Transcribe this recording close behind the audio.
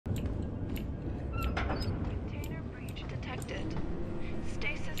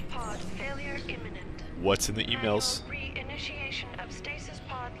pod failure imminent. What's in the emails? Re-initiation of stasis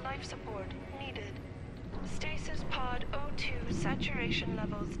pod life support needed. Stasis pod O2 saturation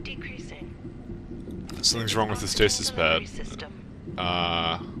levels decreasing. Something's wrong with the stasis pad. System.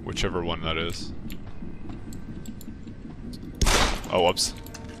 Whichever one that is. Oh, whoops.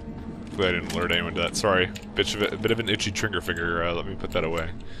 Hopefully I didn't alert anyone to that. Sorry. A bit of an itchy trigger finger. Let me put that away.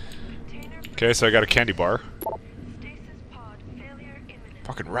 Okay, so I got a candy bar.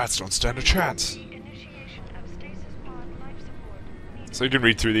 Fucking rats don't stand a chance. So you can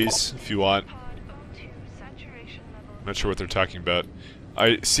read through these if you want. I'm not sure what they're talking about.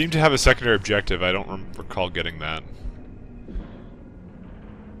 I seem to have a secondary objective. I don't recall getting that.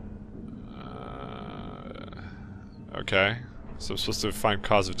 Okay. So I'm supposed to find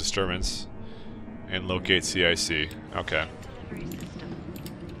cause of disturbance and locate CIC. Okay.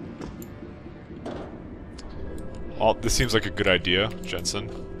 Well, this seems like a good idea, Jensen.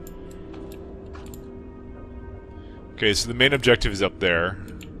 Okay, so the main objective is up there.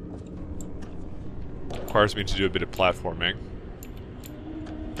 Requires me to do a bit of platforming.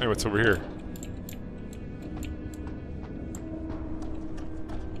 Hey, what's over here?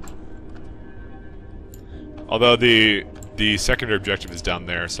 Although the secondary objective is down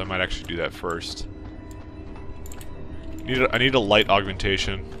there, so I might actually do that first. I need a light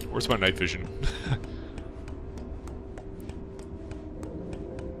augmentation. Where's my night vision?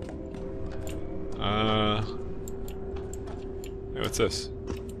 Hey, what's this?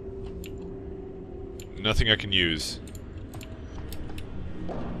 Nothing I can use.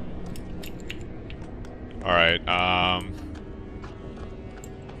 Alright,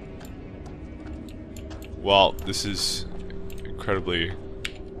 well, this is incredibly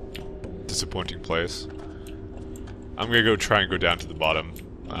disappointing place. I'm gonna go try and go down to the bottom.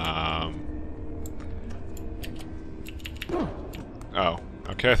 Oh,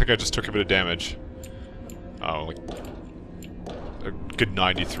 okay, I think I just took a bit of damage. Oh, like a good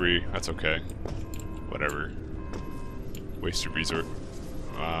 93, that's okay. Whatever. Wasted resort.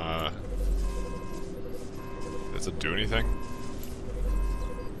 Does it do anything?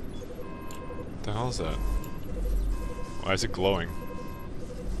 What the hell is that? Why is it glowing?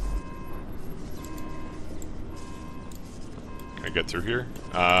 Can I get through here?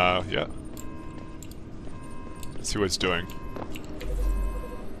 Yeah. Let's see what it's doing.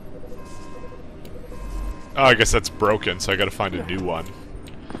 Oh, I guess that's broken, so I gotta find a new one.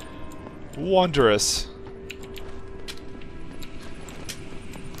 Wondrous.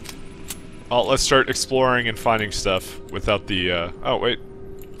 Well, let's start exploring and finding stuff without the, oh, wait.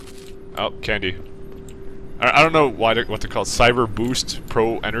 Oh, candy. I don't know what to call it. Cyber Boost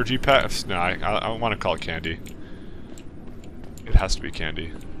Pro Energy Pass? No, I don't want to call it candy. It has to be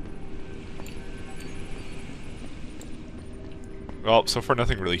candy. Well, so far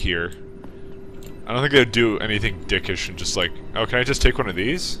nothing really here. I don't think they'd do anything dickish and just like, oh, can I just take one of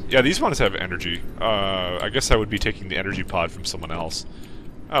these? Yeah, these ones have energy. I guess I would be taking the energy pod from someone else.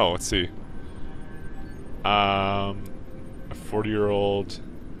 Oh, let's see. A 40-year-old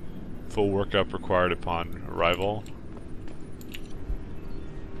full workup required upon arrival.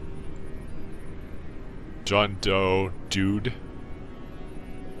 John Doe dude.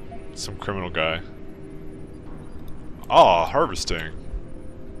 Some criminal guy. Oh, harvesting.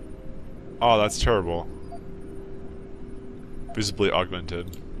 Oh, that's terrible. Visibly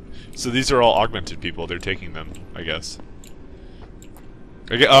augmented. So these are all augmented people. They're taking them, I guess.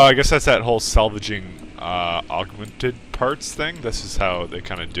 I guess that's that whole salvaging augmented parts thing. This is how they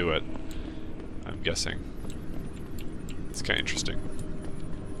kind of do it. I'm guessing. It's kind of interesting.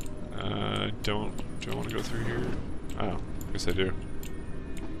 Do I want to go through here? Oh, I guess I do.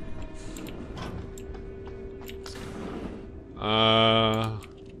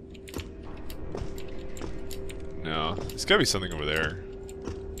 No. There's gotta be something over there.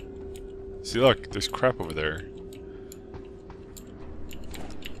 See, look, there's crap over there.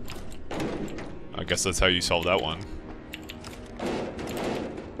 I guess that's how you solve that one.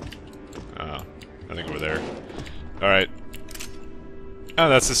 Oh, nothing over there. Alright. Oh,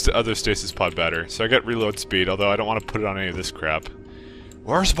 that's just the other stasis pod batter. So I got reload speed, although I don't want to put it on any of this crap.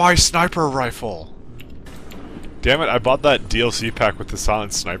 Where's my sniper rifle? Damn it, I bought that DLC pack with the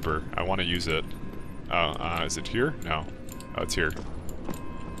silent sniper. I want to use it. Oh, is it here? No. Oh, it's here.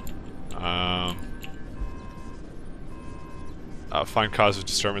 Find cause of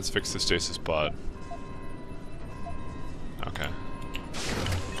disturbance, fix the stasis pod. Okay.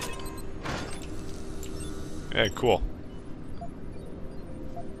 Yeah, cool.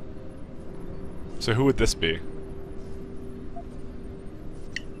 So who would this be?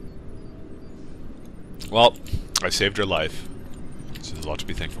 Well, I saved her life. So there's a lot to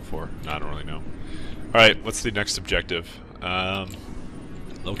be thankful for. No, I don't really know. Alright, what's the next objective?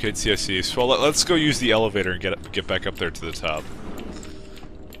 Locate CIC. So let's go use the elevator and get back up there to the top.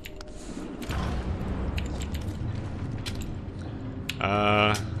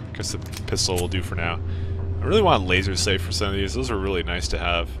 Guess the pistol will do for now. I really want laser sight for some of these. Those are really nice to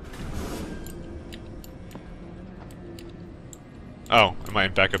have. Oh, am I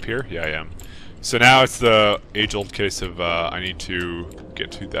back up here? Yeah, I am. So now it's the age-old case of I need to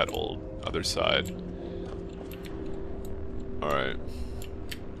get to that old other side. Alright.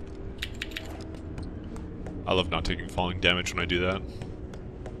 I love not taking falling damage when I do that.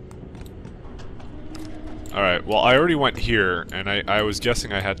 Alright, well I already went here, and I was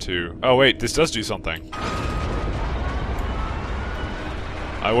guessing I had to... Oh wait, this does do something.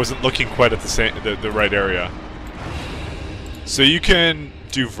 I wasn't looking quite at the right area. So you can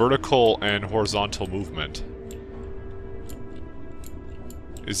do vertical and horizontal movement.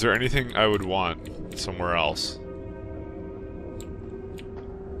 Is there anything I would want somewhere else?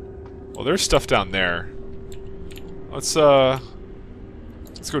 Well, there's stuff down there. Let's go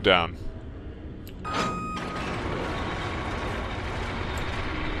down.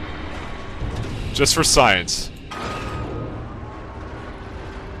 Just for science.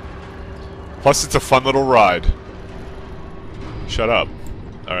 Plus, it's a fun little ride. Shut up.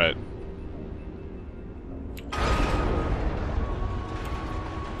 Alright.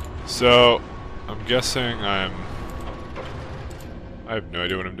 So, I'm guessing I have no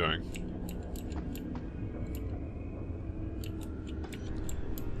idea what I'm doing.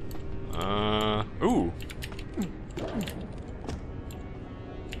 Ooh.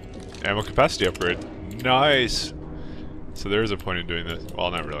 Ammo capacity upgrade. Nice! So there is a point in doing this.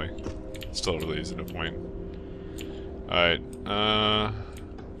 Well, not really. Still really isn't a point. Alright,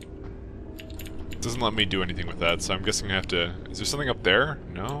 it doesn't let me do anything with that, so I'm guessing I have to... Is there something up there?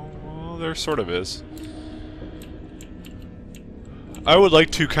 No? Well, there sort of is. I would like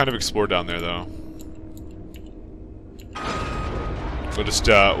to kind of explore down there, though. We'll just,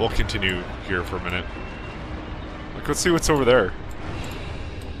 we'll continue here for a minute. Like, let's see what's over there.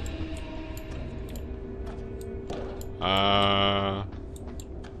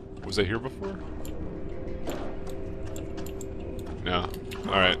 Was I here before? No.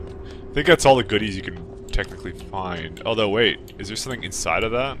 Alright. I think that's all the goodies you can technically find. Although, wait. Is there something inside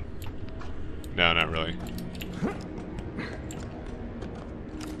of that? No, not really.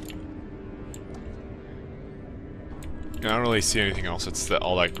 I don't really see anything else that's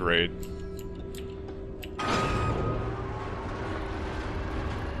all that great.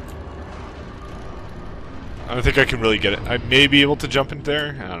 I don't think I can really get it. I may be able to jump in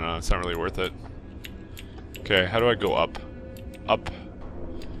there. I don't know. It's not really worth it. Okay, how do I go up? Up.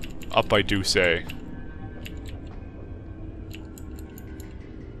 Up, I do say.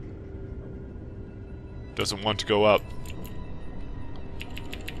 Doesn't want to go up.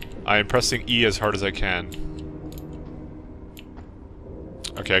 I am pressing E as hard as I can.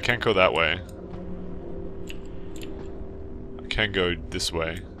 Okay, I can't go that way. I can go this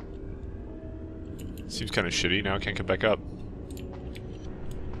way. Seems kind of shitty. Now I can't get back up.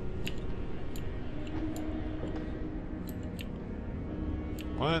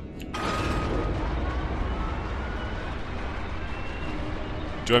 What?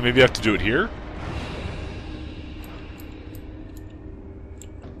 Do I maybe have to do it here?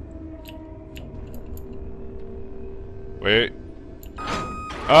 Wait.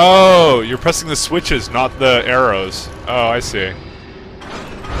 Oh, you're pressing the switches, not the arrows. Oh, I see.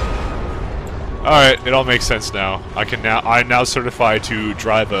 Alright, it all makes sense now. I'm now certified to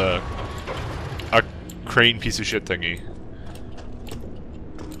drive a crane piece of shit thingy.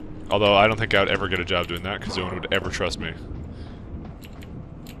 Although I don't think I would ever get a job doing that because no one would ever trust me.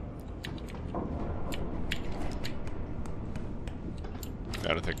 I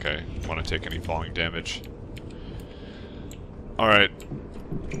don't think I want to take any falling damage. Alright.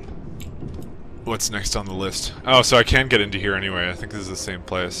 What's next on the list? Oh, so I can get into here anyway. I think this is the same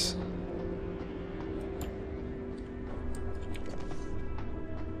place.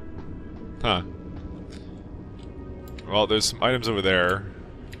 Huh. Well, there's some items over there.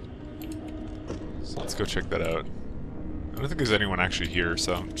 So let's go check that out. I don't think there's anyone actually here,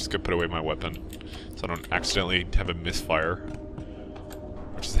 so I'm just gonna put away my weapon. So I don't accidentally have a misfire.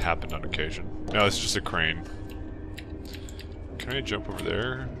 Which has happened on occasion. No, it's just a crane. Can I jump over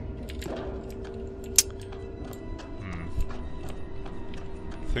there?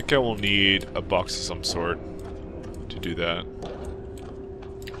 I think I will need a box of some sort to do that.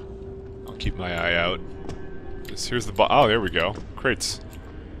 I'll keep my eye out. Here's the oh, there we go. Crates.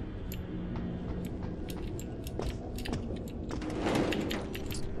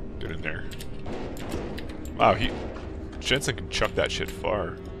 Wow, Jensen can chuck that shit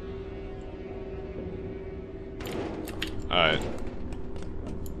far. Alright.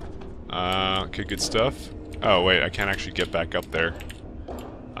 Okay, good stuff. Oh, wait, I can't actually get back up there.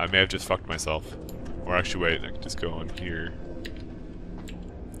 I may have just fucked myself. Or actually, wait, I can just go in here.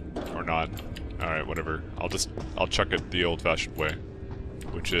 Or not. Alright, whatever. I'll chuck it the old-fashioned way.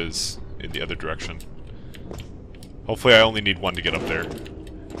 Which is in the other direction. Hopefully I only need one to get up there.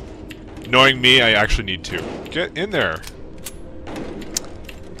 Knowing me, I actually need two. Get in there!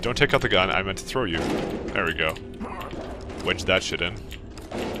 Don't take out the gun, I meant to throw you. There we go. Wedge that shit in.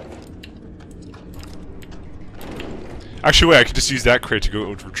 Actually, wait, I could just use that crate to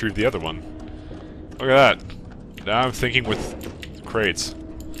go retrieve the other one. Look at that. Now I'm thinking with crates.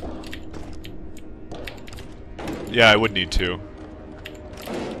 Yeah, I would need two.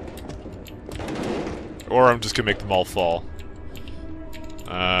 Or I'm just gonna make them all fall.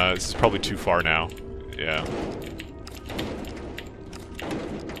 This is probably too far now. Yeah.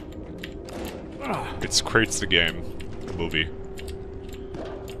 It's Crates the game. The movie.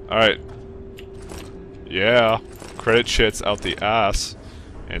 Alright. Yeah. Credit shits out the ass.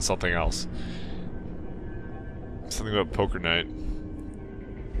 And something else. Something about poker night.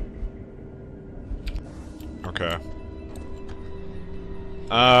 Okay.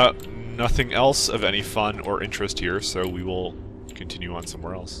 Nothing else of any fun or interest here, so we will continue on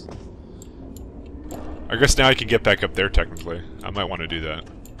somewhere else. I guess now I can get back up there, technically. I might want to do that.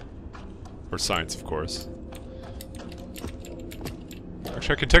 For science, of course.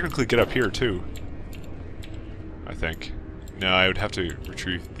 Actually, I can technically get up here, too. I think. No, I would have to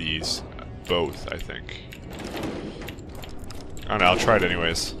retrieve these. Both, I think. I don't know, I'll try it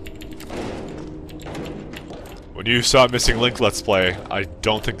anyways. When you saw Missing Link Let's Play, I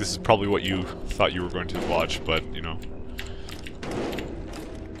don't think this is probably what you thought you were going to watch, but, you know.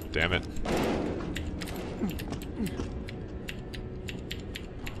 Damn it.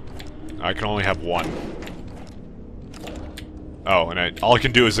 I can only have one. Oh, and all I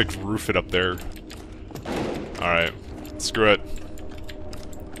can do is, like, roof it up there. Alright. Screw it.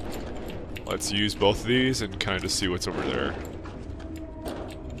 Let's use both of these and kind of just see what's over there.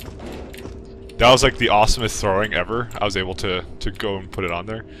 That was like the awesomest throwing ever. I was able to go and put it on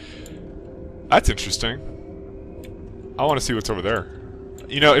there. That's interesting. I want to see what's over there.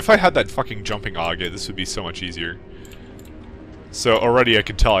 You know, if I had that fucking jumping auger, this would be so much easier. So already I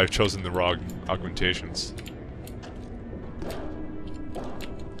can tell I've chosen the wrong augmentations.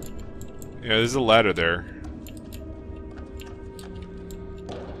 Yeah, there's a ladder there.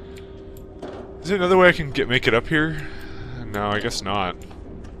 Is there another way I can make it up here? No, I guess not.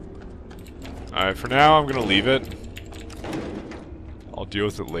 Alright, for now I'm gonna leave it. I'll deal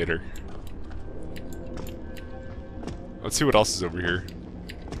with it later. Let's see what else is over here.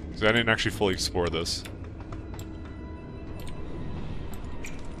 Because I didn't actually fully explore this.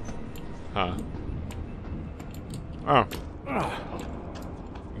 Huh. Oh.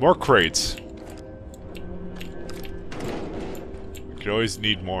 More crates. You could always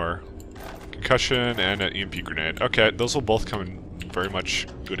need more. Concussion and an EMP grenade. Okay, those will both come in very much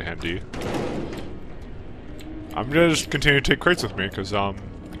good handy. I'm gonna just continue to take crates with me, because, why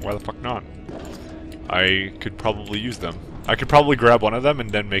the fuck not? I could probably use them. I could probably grab one of them and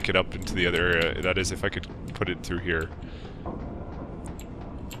then make it up into the other area. That is, if I could put it through here.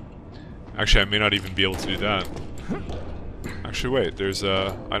 Actually, I may not even be able to do that. Actually, wait, there's,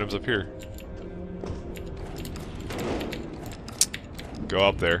 items up here. Go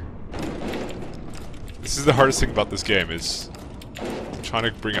up there. This is the hardest thing about this game, is trying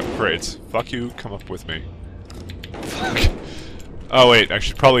to bring up crates. Fuck you, come up with me. Fuck. Oh wait, I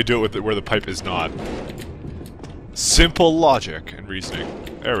should probably do it with where the pipe is not. Simple logic and reasoning.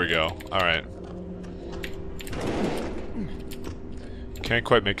 There we go. Alright. Can't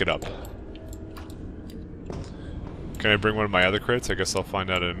quite make it up. Can I bring one of my other crates? I guess I'll find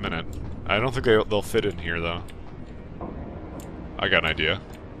out in a minute. I don't think they'll fit in here, though. I got an idea.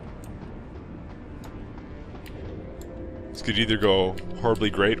 This could either go horribly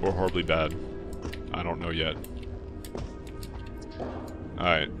great or horribly bad. I don't know yet.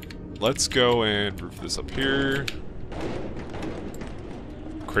 Alright. Let's go and roof this up here.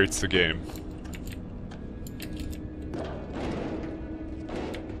 Crates the game.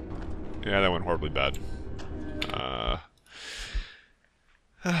 Yeah, that went horribly bad.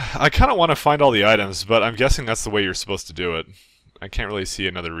 I kind of want to find all the items, but I'm guessing that's the way you're supposed to do it. I can't really see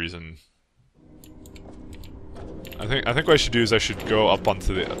another reason. I think what I should do is I should go up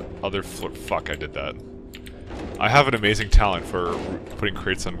onto the other floor. Fuck, I did that. I have an amazing talent for putting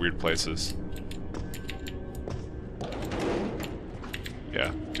crates on weird places.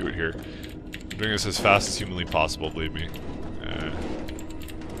 Yeah, do it here. doing this as fast as humanly possible, believe me.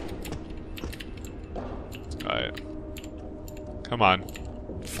 Alright. Come on.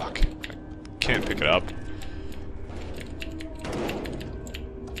 Fuck. I can't pick it up.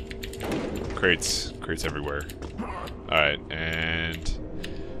 Crates. Crates everywhere. Alright, and...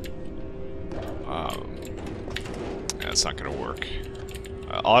 that's not gonna work.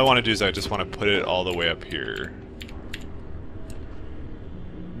 All I want to do is I just want to put it all the way up here.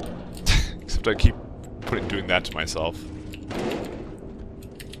 Except I keep doing that to myself.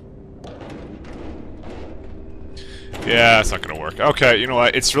 Yeah, it's not gonna work. Okay, you know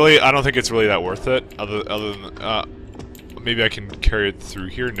what? It's really, I don't think it's really that worth it. Other than, maybe I can carry it through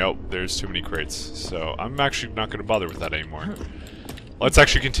here. Nope, there's too many crates. So I'm actually not gonna bother with that anymore. Let's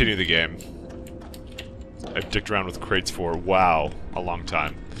actually continue the game. I've dicked around with crates for, wow, a long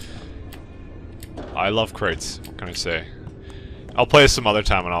time. I love crates, what can I say? I'll play it some other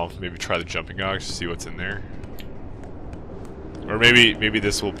time and I'll maybe try the jumping dogs to see what's in there. Or maybe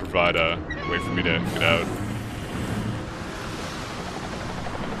this will provide a way for me to get out.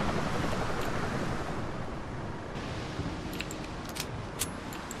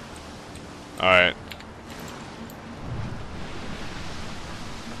 Alright.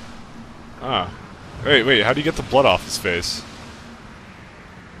 Ah. Wait, how do you get the blood off his face?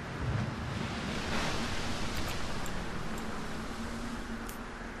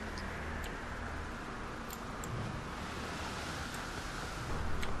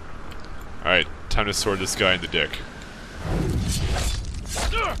 Alright, time to sword this guy in the dick.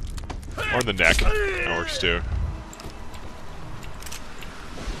 Or in the neck. That works too.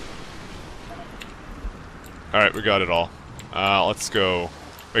 Alright, we got it all. Let's go.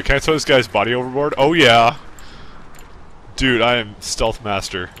 Wait, can I throw this guy's body overboard? Oh yeah! Dude, I am stealth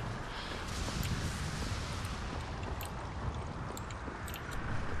master.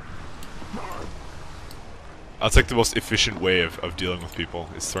 That's like the most efficient way of dealing with people,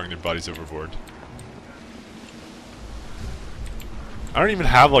 is throwing their bodies overboard. I don't even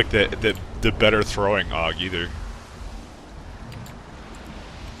have like the better throwing AUG either.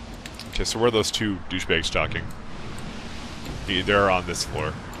 Okay, so where are those two douchebags talking? They're on this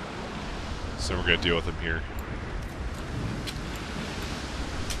floor. So we're gonna deal with them here.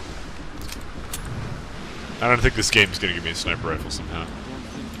 I don't think this game's gonna give me a sniper rifle somehow.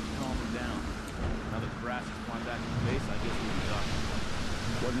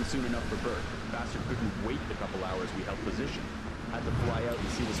 Wasn't soon enough for Bert. The bastard couldn't wait the couple hours we held position. Had to fly out and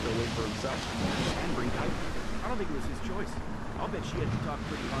see the stowaway for himself. And bring Kuiper. I don't think it was his choice. I'll bet she had to talk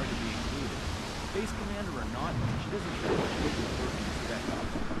pretty hard to be included. Base commander or not, she doesn't care what people Bert can expect.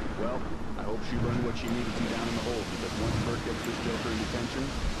 Well, I hope she learned what she needed to down in the hold, because once Bert gets this Joker in detention,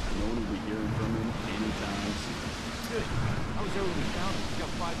 no one will be hearing from him anytime soon. Good. I was there when we found him. We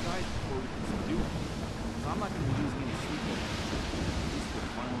got 5 guys before we could subdue him. So I'm not going to be losing any sleep over it. At least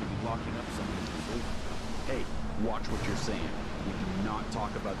we'll finally be locking up someone in the safe. Hey, watch what you're saying. We do not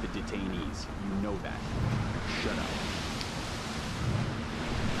talk about the detainees. You know that. Shut up.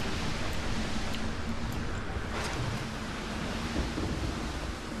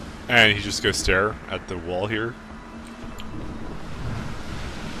 And he just goes stare at the wall here.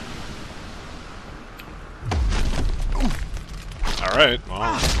 Alright,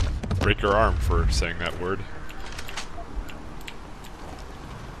 well, break your arm for saying that word.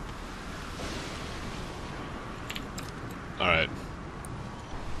 Alright.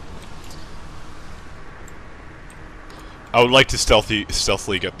 I would like to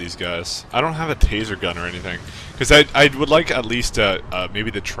stealthily get these guys. I don't have a taser gun or anything. Because I would like at least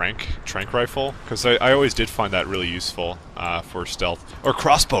maybe the trank rifle. Because I always did find that really useful for stealth. Or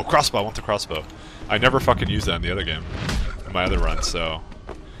crossbow! Crossbow! I want the crossbow. I never fucking used that in the other game. In my other run, so...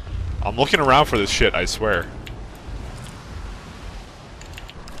 I'm looking around for this shit, I swear.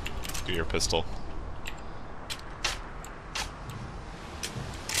 Get your pistol.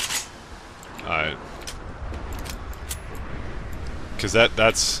 Alright. Because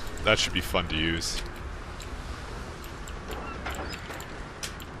that should be fun to use.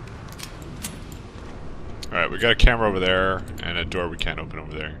 Alright, we got a camera over there, and a door we can't open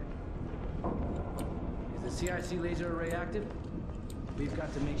over there. Is the CIC laser array active? We've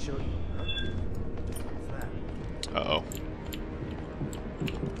got to make sure... What's that? Uh-oh.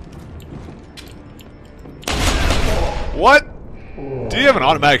 What? Do you have an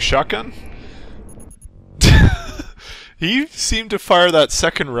automatic shotgun? He seemed to fire that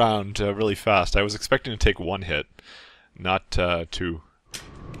second round really fast. I was expecting to take 1 hit, not 2.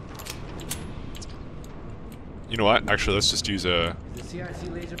 You know what? Actually, let's just use a... The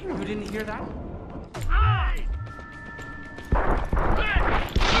CIC laser... You didn't hear that?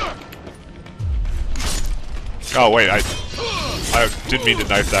 Oh wait, I didn't mean to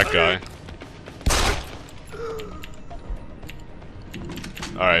knife that guy.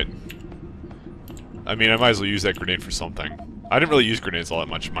 Alright. I mean, I might as well use that grenade for something. I didn't really use grenades all that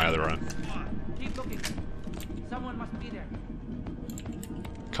much in my other run. Keep looking. Someone must be there.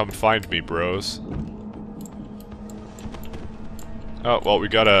 Come find me, bros. Oh, well, we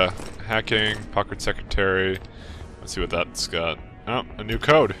got a hacking, pocket secretary. Let's see what that's got. Oh, a new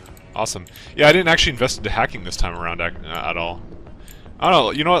code. Awesome. Yeah, I didn't actually invest into hacking this time around at all. I don't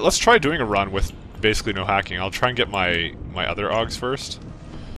know, you know what, let's try doing a run with basically no hacking. I'll try and get my other AUGs first.